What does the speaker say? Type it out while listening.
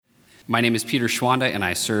My name is Peter Schwanda, and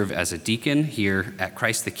I serve as a deacon here at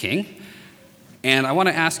Christ the King. And I want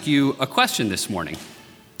to ask you a question this morning.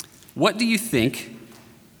 What do you think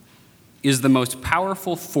is the most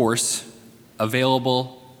powerful force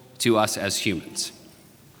available to us as humans?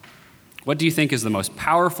 What do you think is the most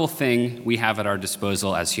powerful thing we have at our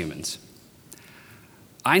disposal as humans?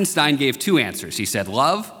 Einstein gave two answers. He said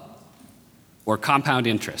love or compound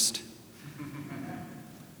interest.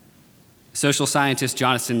 Social scientist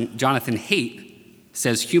Jonathan Haidt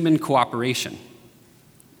says human cooperation.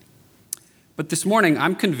 But this morning,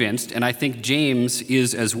 I'm convinced, and I think James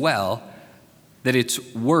is as well, that it's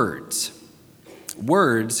words.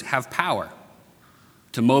 Words have power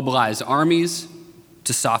to mobilize armies,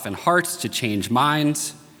 to soften hearts, to change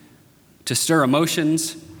minds, to stir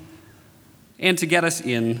emotions, and to get us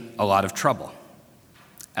in a lot of trouble.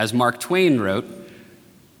 As Mark Twain wrote,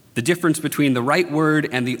 the difference between the right word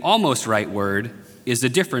and the almost right word is the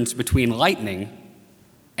difference between lightning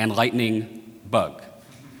and lightning bug.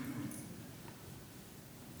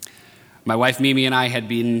 My wife Mimi and I had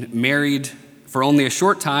been married for only a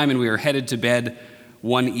short time, and we were headed to bed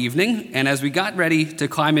one evening. And as we got ready to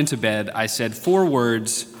climb into bed, I said 4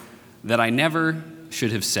 words that I never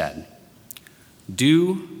should have said.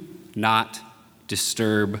 Do not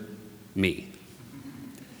disturb me.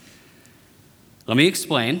 Let me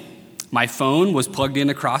explain. My phone was plugged in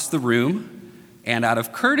across the room, and out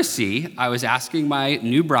of courtesy, I was asking my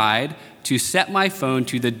new bride to set my phone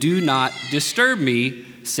to the do not disturb me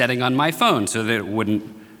setting on my phone so that it wouldn't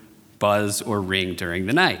buzz or ring during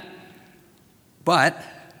the night. But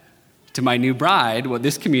to my new bride, what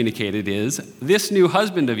this communicated is, this new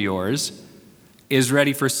husband of yours is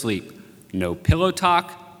ready for sleep. No pillow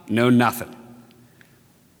talk, no nothing.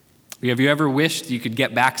 Have you ever wished you could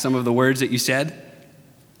get back some of the words that you said?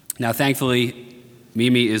 Now, thankfully,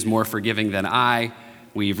 Mimi is more forgiving than I.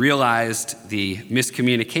 We've realized the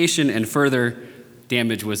miscommunication and further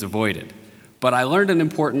damage was avoided. But I learned an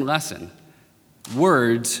important lesson.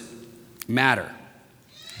 Words matter.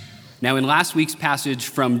 Now, in last week's passage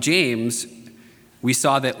from James, we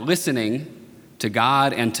saw that listening to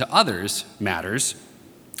God and to others matters.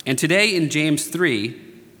 And today in James 3,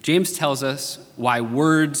 James tells us why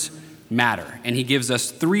words matter. And he gives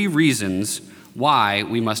us 3 reasons why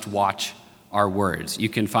we must watch our words. You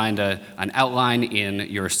can find an outline in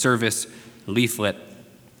your service leaflet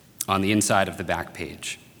on the inside of the back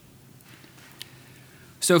page.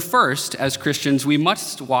 So first, as Christians, we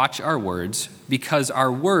must watch our words because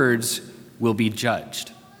our words will be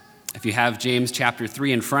judged. If you have James chapter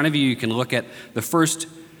 3 in front of you, you can look at the first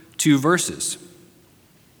 2 verses.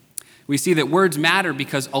 We see that words matter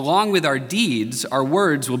because along with our deeds, our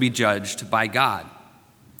words will be judged by God.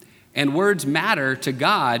 And words matter to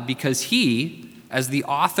God because He, as the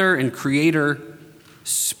author and creator,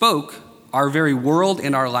 spoke our very world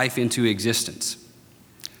and our life into existence.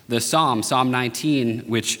 The Psalm 19,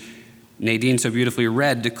 which Nadine so beautifully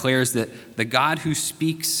read, declares that the God who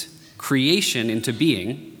speaks creation into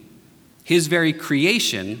being, His very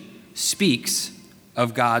creation speaks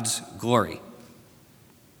of God's glory.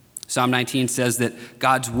 Psalm 19 says that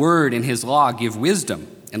God's word and His law give wisdom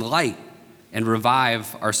and light and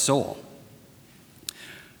revive our soul.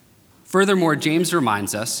 Furthermore, James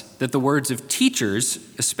reminds us that the words of teachers,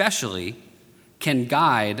 especially, can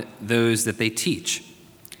guide those that they teach.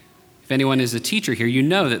 If anyone is a teacher here, you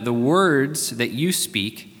know that the words that you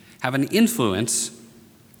speak have an influence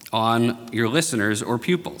on your listeners or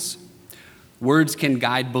pupils. Words can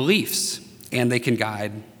guide beliefs, and they can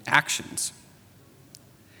guide actions.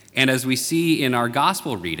 And as we see in our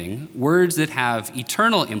gospel reading, words that have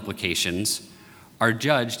eternal implications are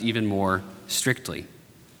judged even more strictly.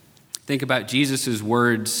 Think about Jesus'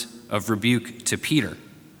 words of rebuke to Peter.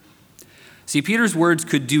 See, Peter's words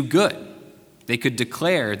could do good. They could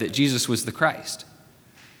declare that Jesus was the Christ.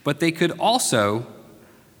 But they could also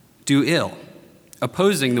do ill,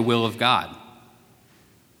 opposing the will of God.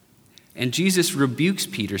 And Jesus rebukes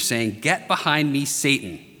Peter, saying, "Get behind me,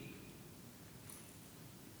 Satan.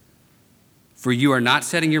 For you are not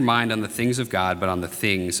setting your mind on the things of God, but on the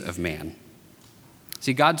things of man."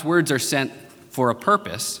 See, God's words are sent for a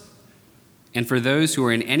purpose, and for those who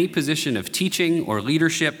are in any position of teaching or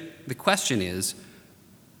leadership, the question is,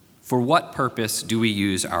 for what purpose do we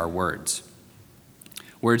use our words?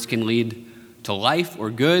 Words can lead to life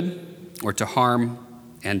or good, or to harm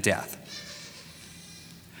and death.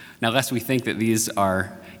 Now, lest we think that these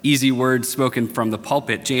are easy words spoken from the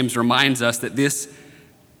pulpit, James reminds us that this,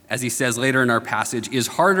 as he says later in our passage, is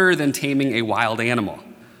harder than taming a wild animal.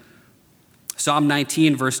 Psalm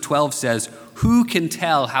 19, verse 12 says, "Who can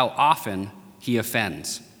tell how often he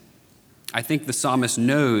offends?" I think the psalmist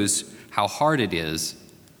knows how hard it is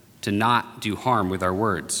to not do harm with our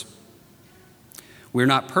words. We're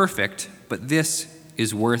not perfect, but this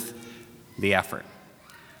is worth the effort.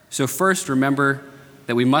 So first, remember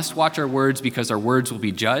that we must watch our words because our words will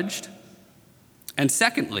be judged. And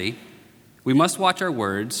secondly, we must watch our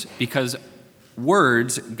words because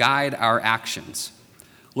words guide our actions.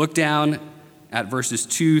 Look down at verses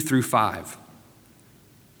 2 through 5.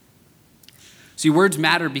 See, words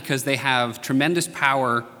matter because they have tremendous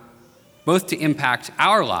power both to impact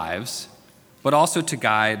our lives, but also to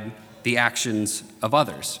guide the actions of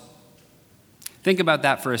others. Think about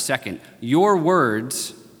that for a second. Your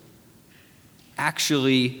words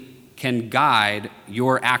actually can guide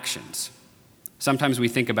your actions. Sometimes we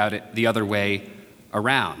think about it the other way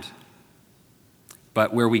around.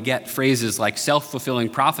 But where we get phrases like self-fulfilling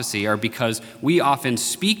prophecy are because we often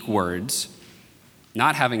speak words,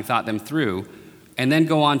 not having thought them through, and then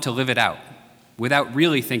go on to live it out without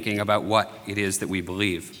really thinking about what it is that we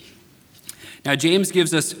believe. Now, James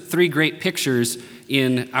gives us three great pictures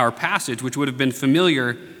in our passage, which would have been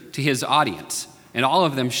familiar to his audience. And all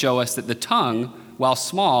of them show us that the tongue, while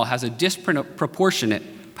small, has a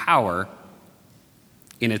disproportionate power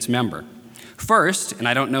in its member. First, and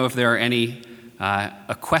I don't know if there are any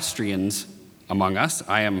equestrians among us.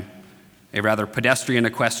 I am a rather pedestrian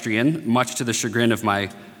equestrian, much to the chagrin of my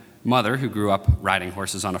mother, who grew up riding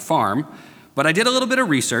horses on a farm. But I did a little bit of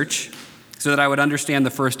research so that I would understand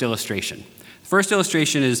the first illustration. The first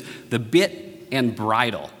illustration is the bit and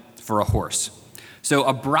bridle for a horse. So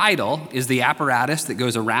a bridle is the apparatus that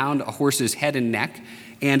goes around a horse's head and neck,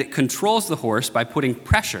 and it controls the horse by putting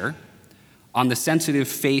pressure on the sensitive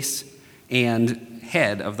face and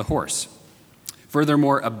head of the horse.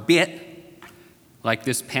 Furthermore, a bit, like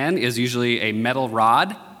this pen, is usually a metal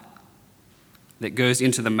rod that goes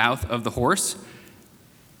into the mouth of the horse.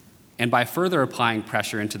 And by further applying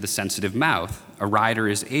pressure into the sensitive mouth, a rider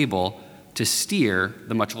is able to steer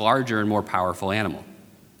the much larger and more powerful animal.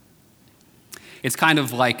 It's kind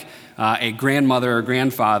of like a grandmother or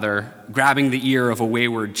grandfather grabbing the ear of a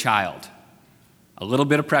wayward child. A little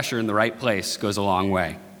bit of pressure in the right place goes a long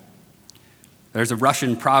way. There's a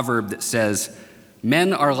Russian proverb that says,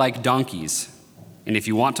 "Men are like donkeys, and if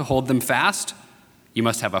you want to hold them fast, you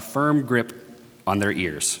must have a firm grip on their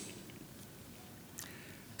ears."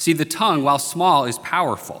 See, the tongue, while small, is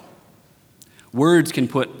powerful. Words can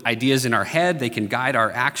put ideas in our head, they can guide our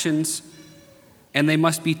actions, and they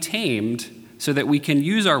must be tamed so that we can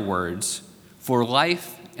use our words for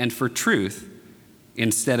life and for truth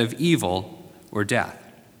instead of evil or death.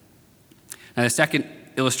 Now, the second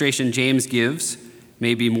illustration James gives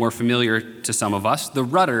may be more familiar to some of us, the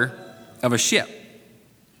rudder of a ship.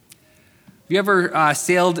 Have you ever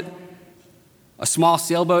sailed a small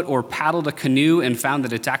sailboat or paddled a canoe and found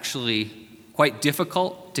that it's actually quite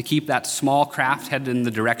difficult to keep that small craft headed in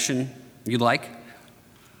the direction you'd like?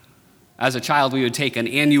 As a child, we would take an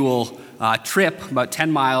annual trip, about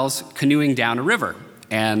 10 miles, canoeing down a river.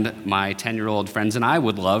 And my 10-year-old friends and I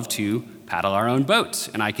would love to paddle our own boats.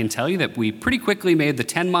 And I can tell you that we pretty quickly made the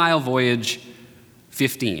 10-mile voyage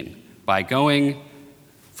 15 by going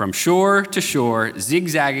from shore to shore,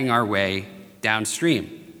 zigzagging our way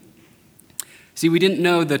downstream. See, we didn't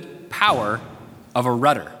know the power of a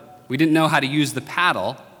rudder. We didn't know how to use the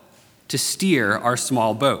paddle to steer our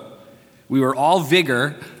small boat. We were all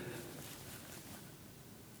vigor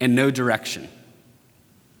and no direction.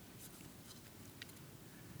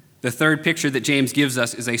 The third picture that James gives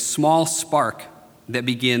us is a small spark that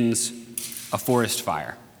begins a forest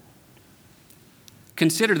fire.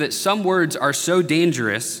 Consider that some words are so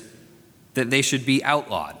dangerous that they should be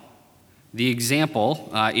outlawed. The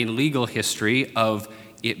example in legal history of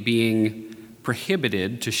it being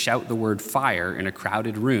prohibited to shout the word fire in a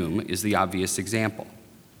crowded room is the obvious example.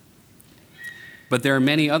 But there are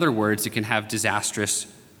many other words that can have disastrous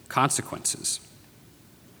consequences.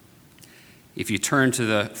 If you turn to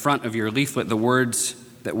the front of your leaflet, the words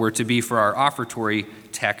that were to be for our offertory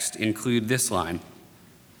text include this line: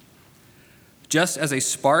 "Just as a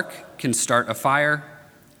spark can start a fire,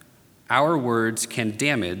 our words can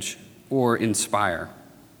damage or inspire.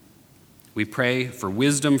 We pray for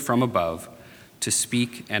wisdom from above to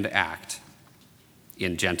speak and act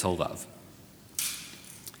in gentle love."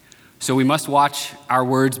 So we must watch our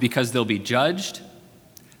words because they'll be judged.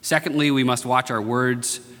 Secondly, we must watch our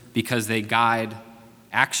words because they guide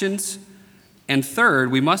actions. And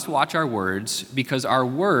third, we must watch our words because our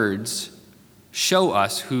words show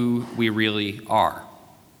us who we really are.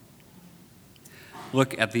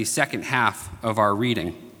 Look at the second half of our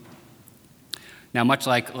reading. Now, much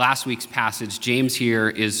like last week's passage, James here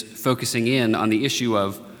is focusing in on the issue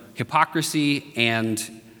of hypocrisy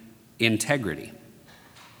and integrity.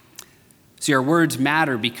 See, our words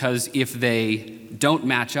matter because if they don't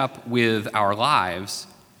match up with our lives,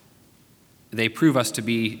 they prove us to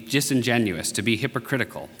be disingenuous, to be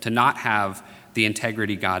hypocritical, to not have the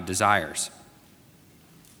integrity God desires.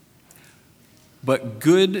 But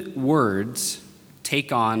good words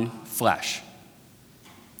take on flesh.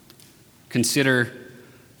 Consider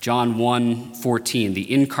John 1:14,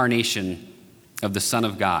 the incarnation of the Son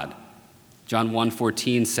of God. John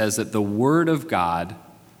 1:14 says that the Word of God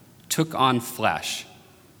took on flesh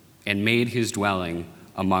and made his dwelling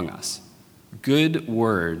among us. Good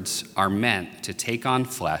words are meant to take on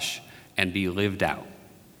flesh and be lived out.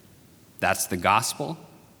 That's the gospel,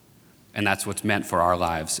 and that's what's meant for our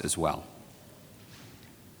lives as well.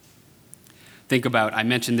 I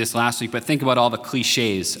mentioned this last week, but think about all the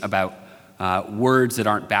cliches about words that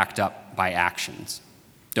aren't backed up by actions.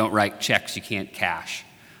 Don't write checks you can't cash.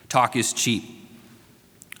 Talk is cheap.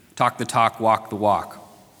 Talk the talk, walk the walk.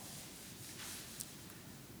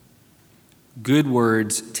 Good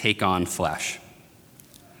words take on flesh.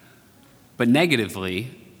 But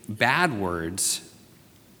negatively, bad words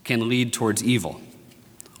can lead towards evil.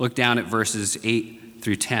 Look down at verses 8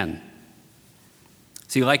 through 10.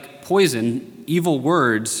 See, like poison, evil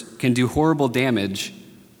words can do horrible damage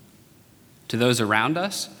to those around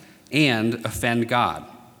us and offend God.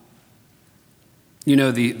 You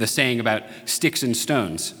know the saying about sticks and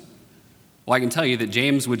stones. Well, I can tell you that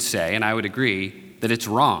James would say, and I would agree, that it's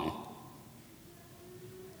wrong.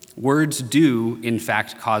 Words do, in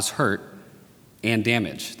fact, cause hurt and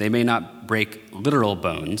damage. They may not break literal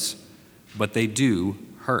bones, but they do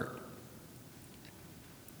hurt.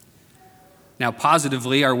 Now,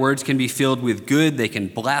 positively, our words can be filled with good. They can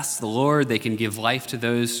bless the Lord. They can give life to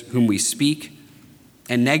those whom we speak.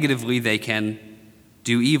 And negatively, they can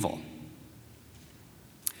do evil.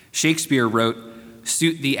 Shakespeare wrote,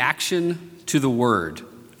 "Suit the action to the word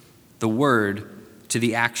to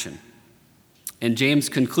the action." And James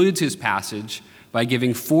concludes his passage by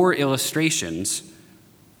giving 4 illustrations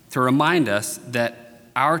to remind us that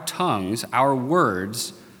our tongues, our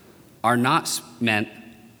words, are not meant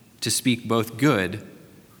to speak both good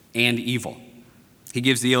and evil. He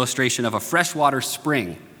gives the illustration of a freshwater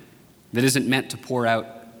spring that isn't meant to pour out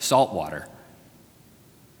salt water,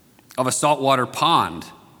 of a saltwater pond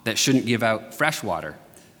that shouldn't give out fresh water,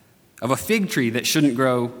 of a fig tree that shouldn't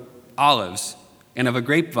grow olives, and of a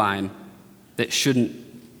grapevine that shouldn't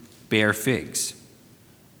bear figs.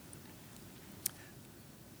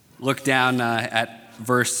 Look down at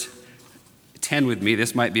verse 10 with me.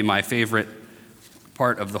 This might be my favorite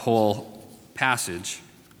part of the whole passage.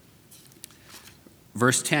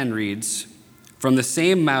 Verse 10 reads, "From the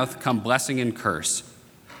same mouth come blessing and curse.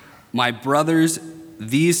 My brothers,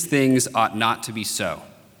 these things ought not to be so."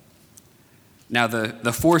 Now,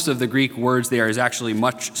 the force of the Greek words there is actually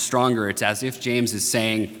much stronger. It's as if James is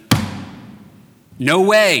saying, no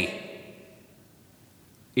way.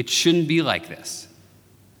 It shouldn't be like this.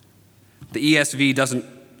 The ESV doesn't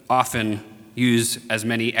often use as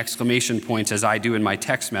many exclamation points as I do in my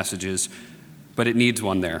text messages, but it needs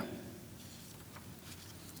one there.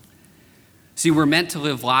 See, we're meant to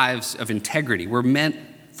live lives of integrity. We're meant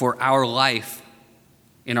for our life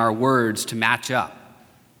in our words to match up.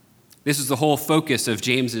 This is the whole focus of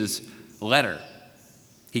James's letter.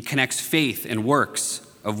 He connects faith and works,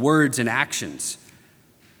 of words and actions.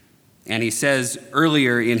 And he says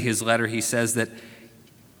earlier in his letter, he says that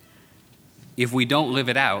if we don't live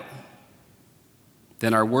it out,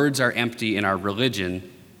 then our words are empty and our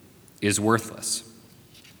religion is worthless.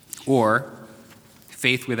 Or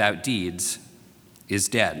faith without deeds is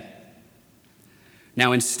dead.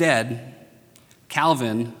 Now instead,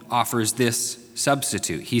 Calvin offers this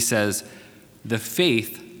substitute. He says, the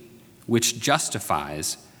faith which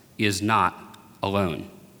justifies is not alone.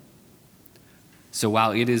 So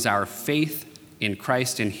while it is our faith in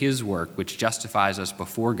Christ and his work which justifies us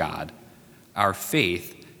before God, our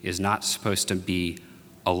faith is not supposed to be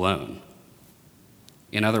alone.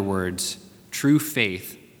 In other words, true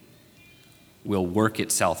faith will work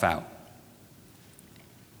itself out.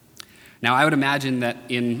 Now, I would imagine that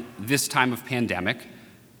in this time of pandemic,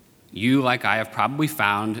 you, like I, have probably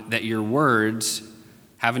found that your words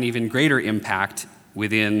have an even greater impact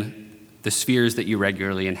within the spheres that you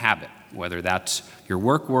regularly inhabit, whether that's your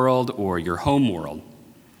work world or your home world.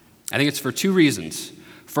 I think it's for 2 reasons.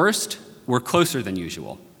 First, we're closer than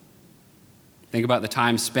usual. Think about the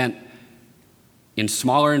time spent in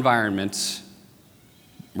smaller environments,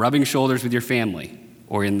 rubbing shoulders with your family,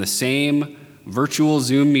 or in the same virtual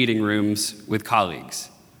Zoom meeting rooms with colleagues.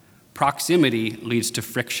 Proximity leads to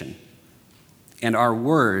friction, and our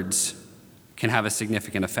words can have a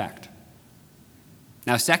significant effect.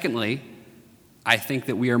 Now, secondly, I think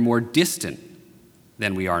that we are more distant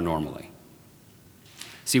than we are normally.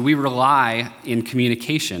 See, we rely in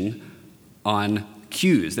communication on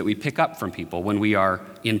cues that we pick up from people when we are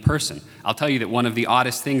in person. I'll tell you that one of the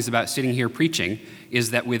oddest things about sitting here preaching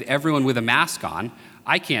is that with everyone with a mask on,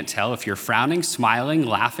 I can't tell if you're frowning, smiling,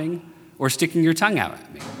 laughing, or sticking your tongue out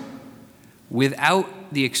at me.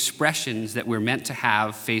 Without the expressions that we're meant to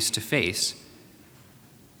have face to face,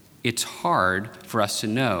 it's hard for us to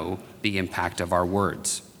know the impact of our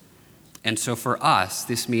words. And so for us,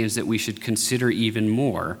 this means that we should consider even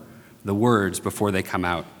more the words before they come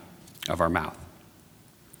out of our mouth.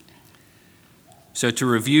 So to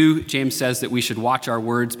review, James says that we should watch our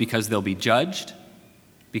words because they'll be judged,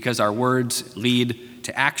 because our words lead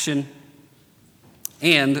to action,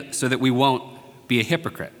 and so that we won't be a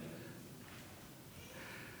hypocrite.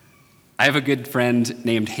 I have a good friend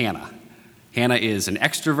named Hannah. Hannah is an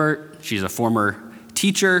extrovert. She's a former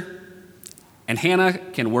teacher, and Hannah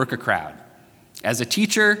can work a crowd. As a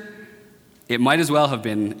teacher, it might as well have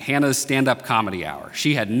been Hannah's stand-up comedy hour.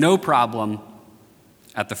 She had no problem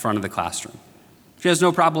at the front of the classroom. She has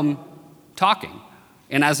no problem talking.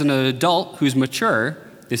 And as an adult who's mature,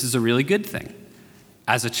 this is a really good thing.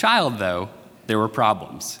 As a child, though, there were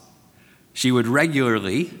problems. She would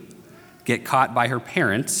regularly get caught by her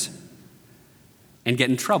parents and get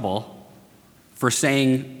in trouble for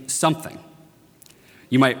saying something.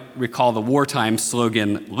 You might recall the wartime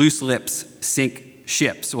slogan, "Loose lips sink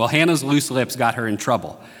ships." Well, Hannah's loose lips got her in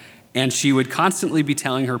trouble. And she would constantly be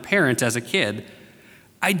telling her parents as a kid,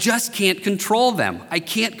 "I just can't control them. I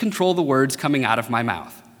can't control the words coming out of my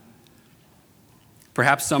mouth."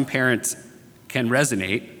 Perhaps some parents can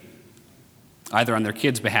resonate either on their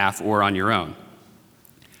kids' behalf or on your own.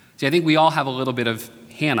 See, I think we all have a little bit of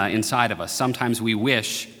Hannah inside of us. Sometimes we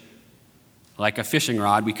wish, like a fishing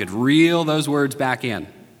rod, we could reel those words back in.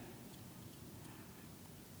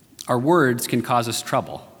 Our words can cause us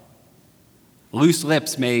trouble. Loose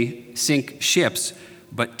lips may sink ships,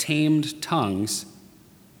 but tamed tongues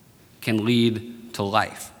can lead to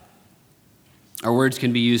life. Our words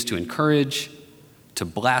can be used to encourage, to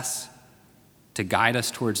bless, to guide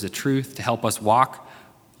us towards the truth, to help us walk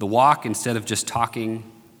the walk instead of just talking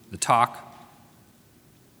the talk.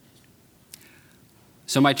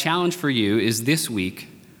 So my challenge for you is this week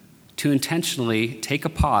to intentionally take a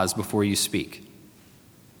pause before you speak.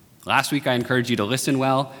 Last week I encouraged you to listen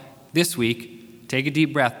well. This week, take a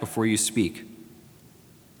deep breath before you speak.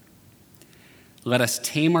 Let us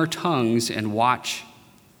tame our tongues and watch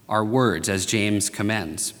our words, as James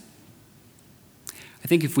commends. I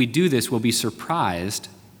think if we do this, we'll be surprised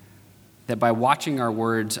that by watching our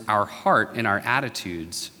words, our heart and our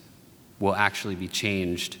attitudes will actually be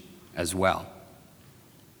changed as well.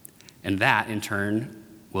 And that, in turn,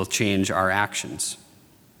 will change our actions.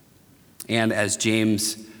 And as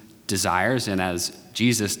James desires and as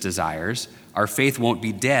Jesus desires, our faith won't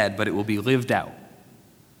be dead, but it will be lived out.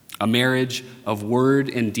 A marriage of word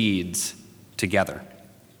and deeds together.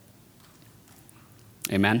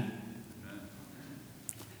 Amen?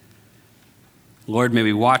 Lord, may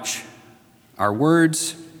we watch our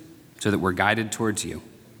words so that we're guided towards you.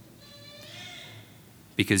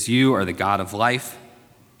 Because you are the God of life,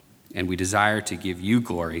 and we desire to give you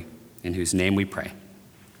glory, in whose name we pray.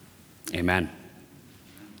 Amen.